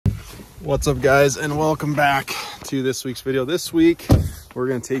What's up, guys, and welcome back to this week's video. This week we're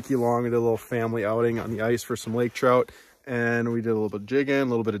going to take you along and do a little family outing on the ice for some lake trout, and we did a little bit of jigging, a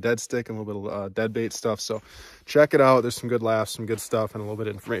little bit of dead stick, and a little bit of dead bait stuff. So check it out. There's some good laughs, some good stuff, and a little bit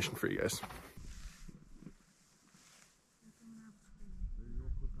of information for you guys.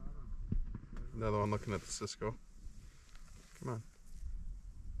 Another one looking at the Cisco. Come on.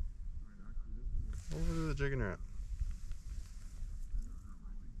 Over to the jigging rat.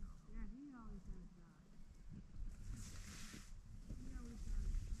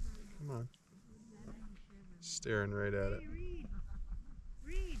 Come on. Staring right at it.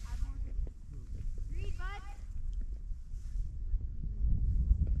 Read, bud.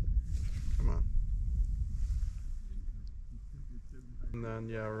 Come on. And then,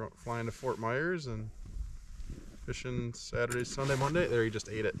 yeah, we're flying to Fort Myers and fishing Saturday, Sunday, Monday. There, he just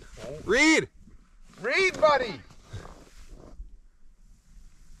ate it. Read! Read, buddy!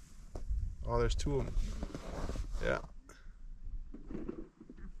 Oh, there's two of them. Yeah.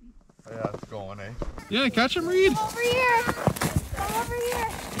 Yeah, it's going, eh? Yeah, catch him, Reed. Come over here. Come over here.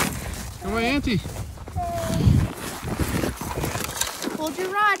 Come on, Auntie. Hold your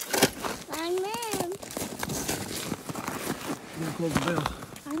rod. Fine, man. I'm gonna close the bail.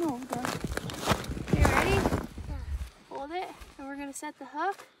 I know, bro. You ready? Hold it, and we're gonna set the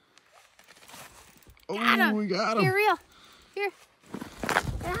hook. Oh, Got him. we got him. Here, reel. Here.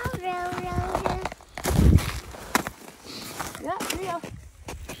 Yeah, reel.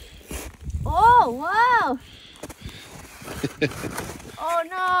 Oh, wow. Oh,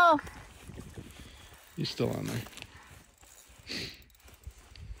 no. He's still on there.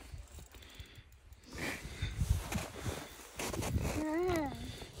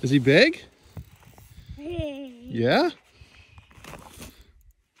 Is he big? Yeah?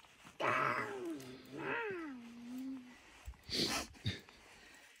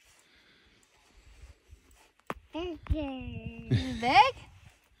 Is it big?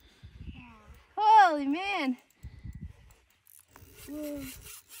 Holy man.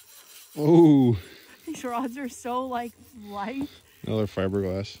 Oh. These rods are so like light. Another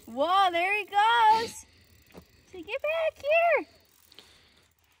fiberglass. Whoa, there he goes. So get back here.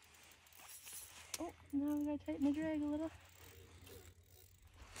 Oh, now we gotta tighten the drag a little.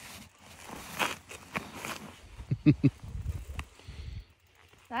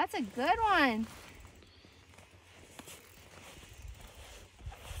 That's a good one.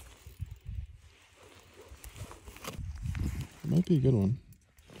 Might be a good one.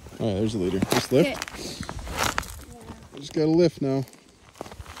 All right, there's the leader. Just lift. Yeah. Just got to lift now.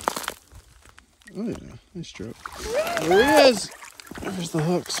 Oh yeah, nice trout. There he is. There's the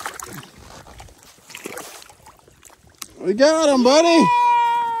hooks. We got him, buddy.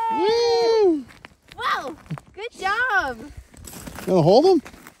 Woo! Wow, good job. Gonna hold him?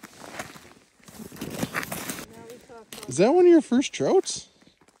 Is that one of your first trouts?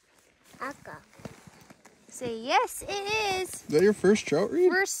 Say yes, it is. Is that your first trout,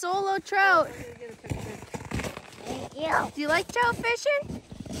 Reed? First solo trout. Do you like trout fishing?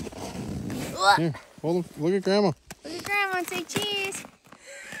 Here, hold him. Look at Grandma. Look at Grandma and say cheese.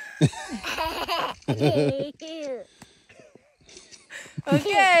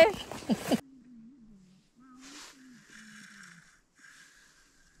 Okay.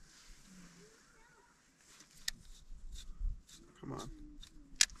 Come on.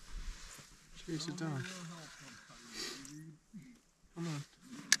 Chase it down. Come on.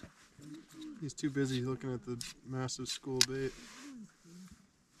 He's too busy looking at the massive school bait.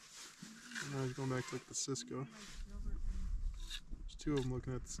 And now he's going back to look at the Cisco. There's two of them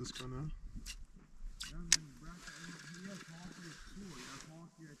looking at the Cisco now.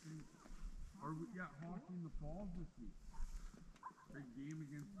 Hockey in the falls this week. Big game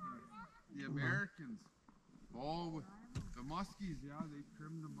against the Americans. Oh, with the Muskies, yeah, they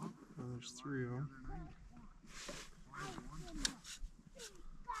trimmed them up. Oh, there's three of them.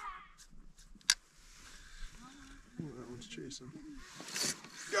 Oh, that one's chasing.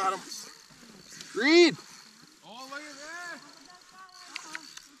 Got him. Reed! Oh, look at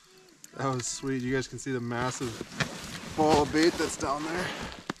that! That was sweet. You guys can see the massive ball of bait that's down there.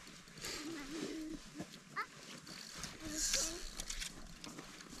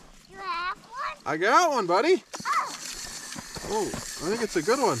 You have one? I got one, buddy. Oh, I think it's a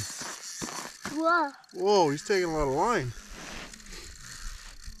good one. Whoa. Whoa, he's taking a lot of line.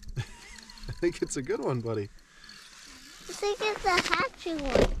 I think it's a good one, buddy. I think it's a hatchy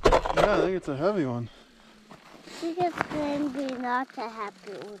one. Yeah, I think it's a heavy one. I think it's going to be not a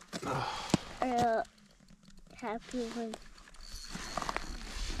happy one. Happy one.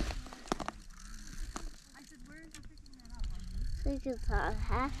 I think it's not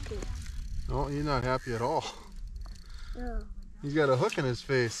happy. Oh, he's not happy at all. No. He's got a hook in his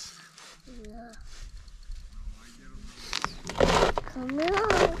face. Yeah. Come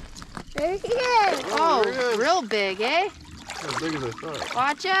on. There he is. Oh, there he is. Real big, eh? As big as I thought.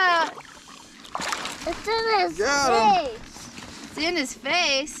 Watch out. It's in his face. It's in his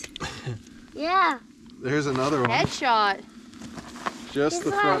face? Yeah. There's another one. Headshot. Just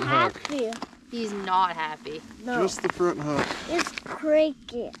the front hook. He's not happy. No. Just the front hook. It's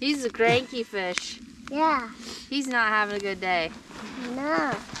cranky. He's a cranky fish. Yeah. He's not having a good day.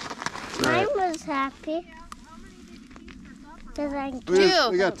 No. Right. Mine was happy.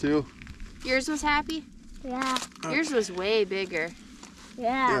 We got 2. Yours was happy? Yeah. Yours was way bigger.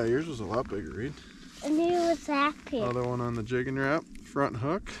 Yeah. Yeah, yours was a lot bigger, Reed. And he was happy. Another one on the jig and wrap, front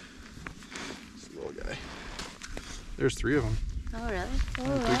hook. This little guy. There's 3 of them. Oh, really?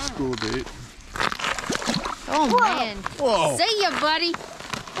 Oh, big school bait. Oh, whoa. Man. Whoa. See ya, buddy.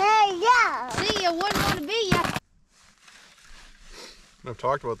 Hey, yeah. See ya. Wouldn't want to be ya. I've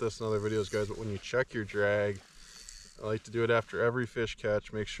talked about this in other videos, guys, but when you check your drag, I like to do it after every fish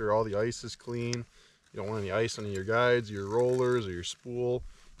catch. Make sure all the ice is clean. You don't want any ice on your guides, your rollers, or your spool.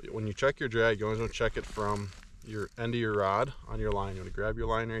 But when you check your drag, you always want to check it from your end of your rod on your line. You want to grab your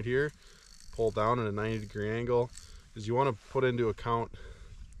line right here, pull down at a 90-degree angle, because you want to put into account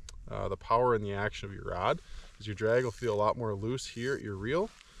the power and the action of your rod, because your drag will feel a lot more loose here at your reel,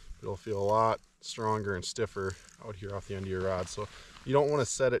 but it'll feel a lot stronger and stiffer out here off the end of your rod. So you don't want to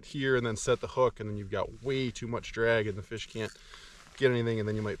set it here and then set the hook, and then you've got way too much drag and the fish can't get anything, and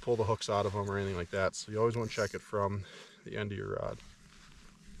then you might pull the hooks out of them or anything like that. So you always want to check it from the end of your rod.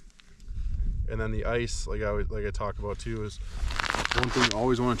 And then the ice, like I talk about too, is one thing you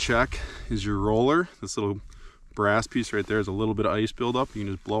always want to check is your roller. This little brass piece right there is a little bit of ice buildup. You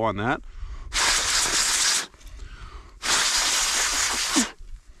can just blow on that.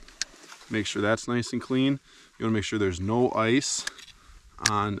 Make sure that's nice and clean. You want to make sure there's no ice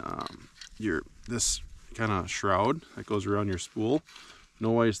on this kind of shroud that goes around your spool.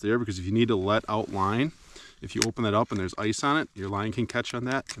 No ice there, because if you need to let out line, if you open that up and there's ice on it, your line can catch on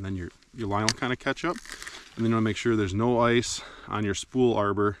that, and then your line will kind of catch up. And then you want to make sure there's no ice on your spool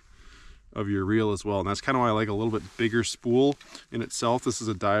arbor of your reel as well. And that's kind of why I like a little bit bigger spool in itself. This is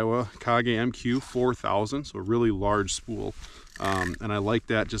a Daiwa Kage MQ 4000, so a really large spool. And I like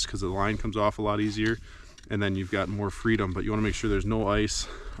that just because the line comes off a lot easier, and then you've got more freedom, but you want to make sure there's no ice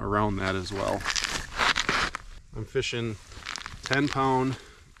around that as well. I'm fishing 10-pound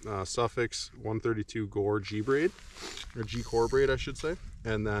Suffix 132 Gore G braid, or G core braid I should say,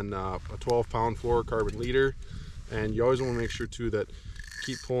 and then a 12-pound fluorocarbon leader. And you always want to make sure too that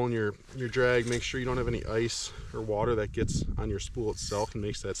keep pulling your drag, make sure you don't have any ice or water that gets on your spool itself and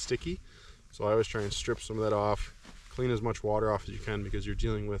makes that sticky. So I always try and strip some of that off, clean as much water off as you can, because you're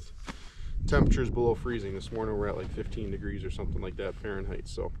dealing with temperatures below freezing. This morning we're at like 15 degrees or something like that Fahrenheit.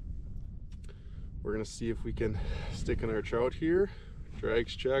 So we're gonna see if we can stick in our trout here.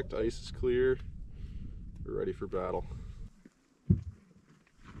 Drag's checked, ice is clear, we're ready for battle.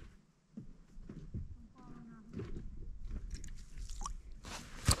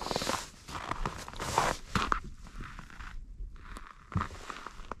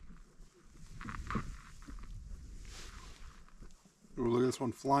 Ooh, look at this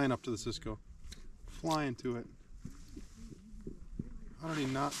one flying up to the Cisco. Flying to it. How did he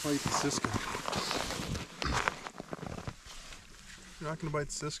not bite the Cisco? If you're not going to bite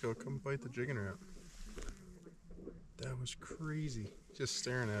the Cisco, come bite the jigging wrap. That was crazy. Just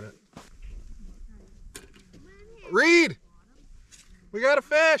staring at it. Reed! We got a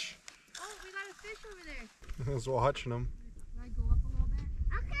fish! Oh, we got a fish over there. That's while hutching him. Can I go up a little bit?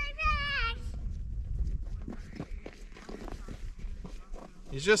 Okay, fish!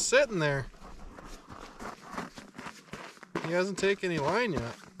 He's just sitting there. He hasn't taken any line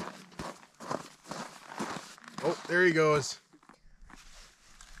yet. Oh, there he goes.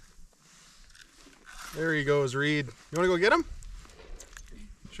 There he goes, Reed. You want to go get him?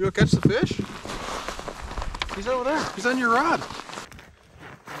 Should we go catch the fish? He's over there. He's on your rod.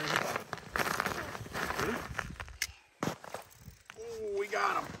 Oh, we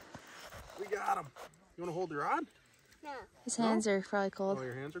got him. We got him. You want to hold the rod? No. His hands are probably cold. Oh,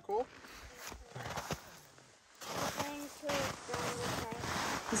 your hands are cold?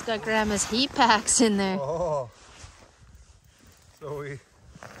 He's got Grandma's heat packs in there. Oh. So we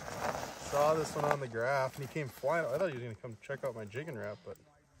saw this one on the graph and he came flying. I thought he was going to come check out my jigging wrap, but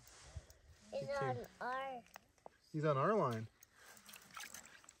he's on our line.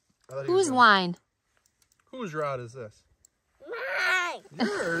 Whose line? Whose rod is this? Mine.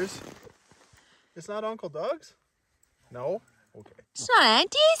 Yours? It's not Uncle Doug's? No? Okay. It's not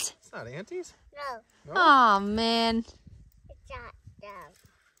Auntie's? It's It's not Auntie's? No. No? Oh, man. It's not them.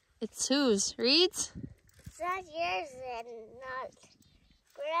 It's whose? Reed's? It's not yours and not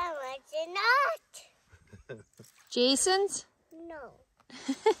Grandma's and not. Jason's? No.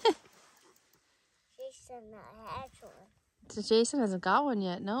 Jason not has one. So Jason hasn't got one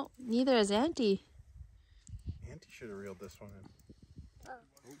yet. Nope. Neither has Auntie. Auntie should have reeled this one in. Oh.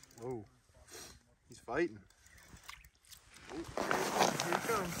 Oh, whoa. He's fighting. Oh, here he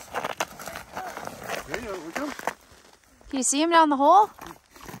comes. There you go. Here he comes. Can you see him down the hole?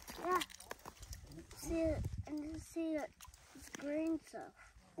 Yeah. See it, and you see it. It's green stuff.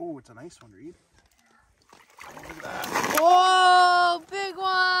 Oh, it's a nice one, Reed. Oh, look at that. Whoa, big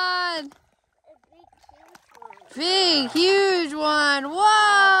one. A big, huge one. Big, huge one.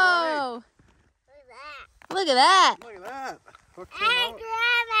 Whoa. Look at that. Look at that. Look at that. Hooked him Hey, out.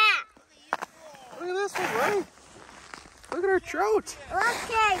 Grandma. Look at this one, right? Look at our trout.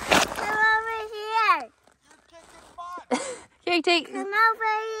 Okay, come over here. Here, take. Come over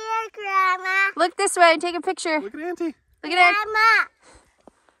here, Grandma. Look this way and take a picture. Look at Auntie. Look at her. Grandma.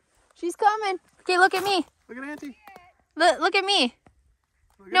 She's coming. Okay, look at me. Look at Auntie. Look at me.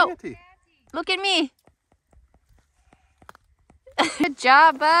 Look at No. Auntie. Look at me. Good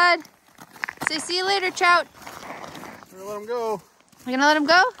job, bud. Say see you later, Trout. We're gonna let him go. You gonna let him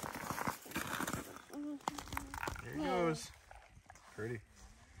go? There he goes. Pretty.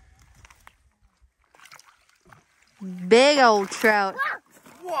 Big old trout.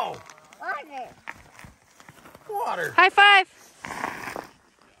 Whoa. Water. Water. High five.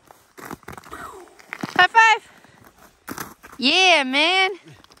 High five. Yeah, man.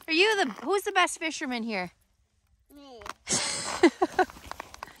 Are you who's the best fisherman here? Me.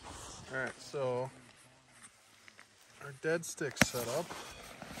 All right, so our dead stick setup,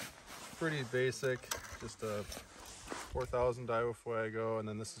 pretty basic, just a 4,000 Daiwa Fuego, and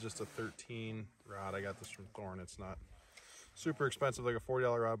then this is just a 13 rod. I got this from Thorn. It's not super expensive, like a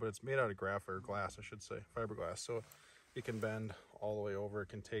 $40 rod, but it's made out of glass, I should say, fiberglass. So it can bend all the way over. It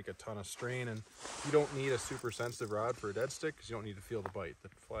can take a ton of strain, and you don't need a super sensitive rod for a dead stick because you don't need to feel the bite. The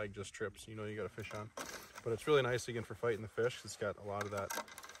flag just trips, you know you got a fish on. But it's really nice again for fighting the fish. It's got a lot of that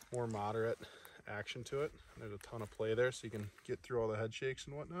more moderate action to it. There's a ton of play there, so you can get through all the head shakes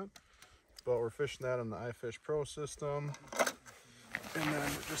and whatnot. But we're fishing that on the iFish Pro system, and then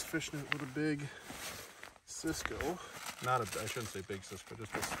we're just fishing it with a big Cisco. I shouldn't say big Cisco,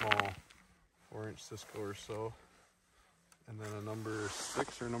 just a small 4-inch Cisco or so. And then a number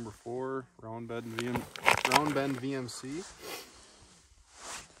 6 or number 4 round bend VMC. And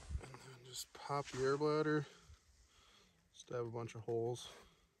then just pop the air bladder. Stab a bunch of holes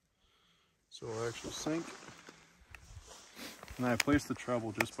so it'll actually sink. And I place the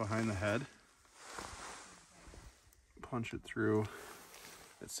treble just behind the head. Punch it through.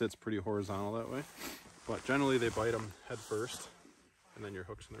 It sits pretty horizontal that way. But generally they bite them head first, and then your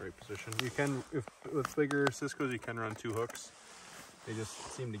hook's in the right position. You can, with bigger Ciscos, you can run 2 hooks. They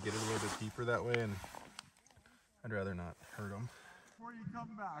just seem to get it a little bit deeper that way, and I'd rather not hurt them. Before you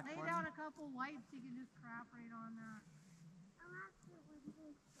come back, Lay down a couple wipes, you can just crap right on that.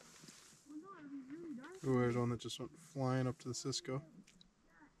 Ooh, there's one that just went flying up to the Cisco.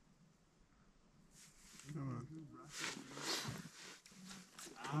 Come on.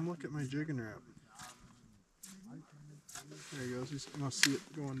 Come look at my jigging wrap. There he goes. He's gonna see it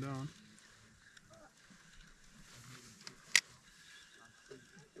going down.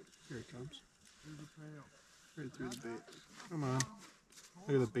 Here it comes. Right through the bait. Come on.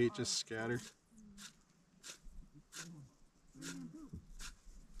 Look at the bait just scattered.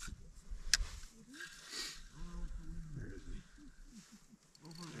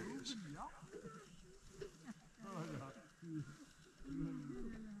 Where is he? There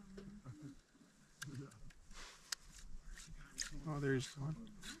he is. Oh, there's one.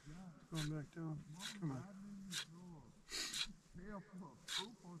 Going back down. Come on. Hey,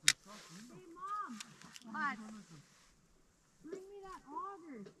 Mom! What? Bring me that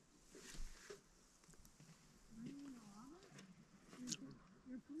auger. Bring me the auger?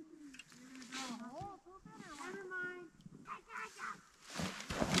 You're pooping. You're gonna go. Oh, poop in it. Never mind.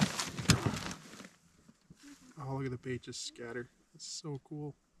 Oh, look at the bait just scattered. That's so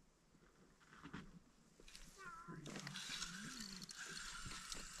cool.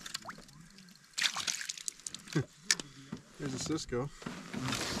 There's a Cisco.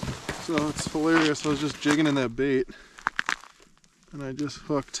 So it's hilarious. I was just jigging in that bait, and I just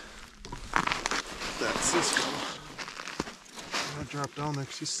hooked that Cisco. I'm gonna drop down there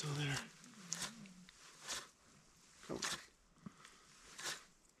because he's still there. Come on.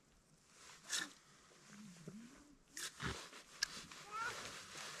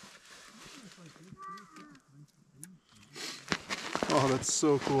 Oh, that's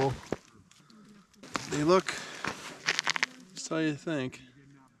so cool. They look just how you think.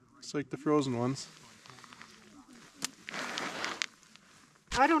 It's like the frozen ones.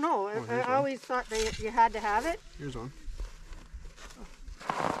 I don't know. here's I one. always thought you had to have it. Here's one.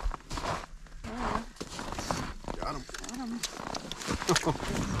 Got him.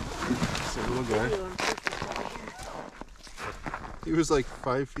 It's a little guy. He was like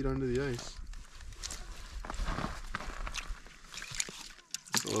 5 feet under the ice.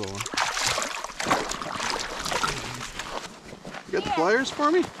 It's a little one. You got the pliers for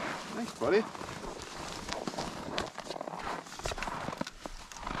me? Thanks, buddy.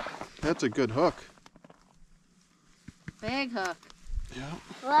 That's a good hook. Big hook. Yeah.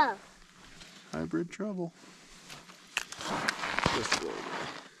 Wow. Hybrid trouble. Just a little guy.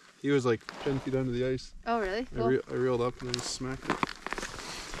 He was like 10 feet under the ice. Oh, really? Cool. I reeled up and then he smacked it.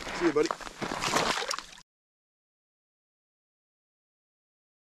 See you, buddy.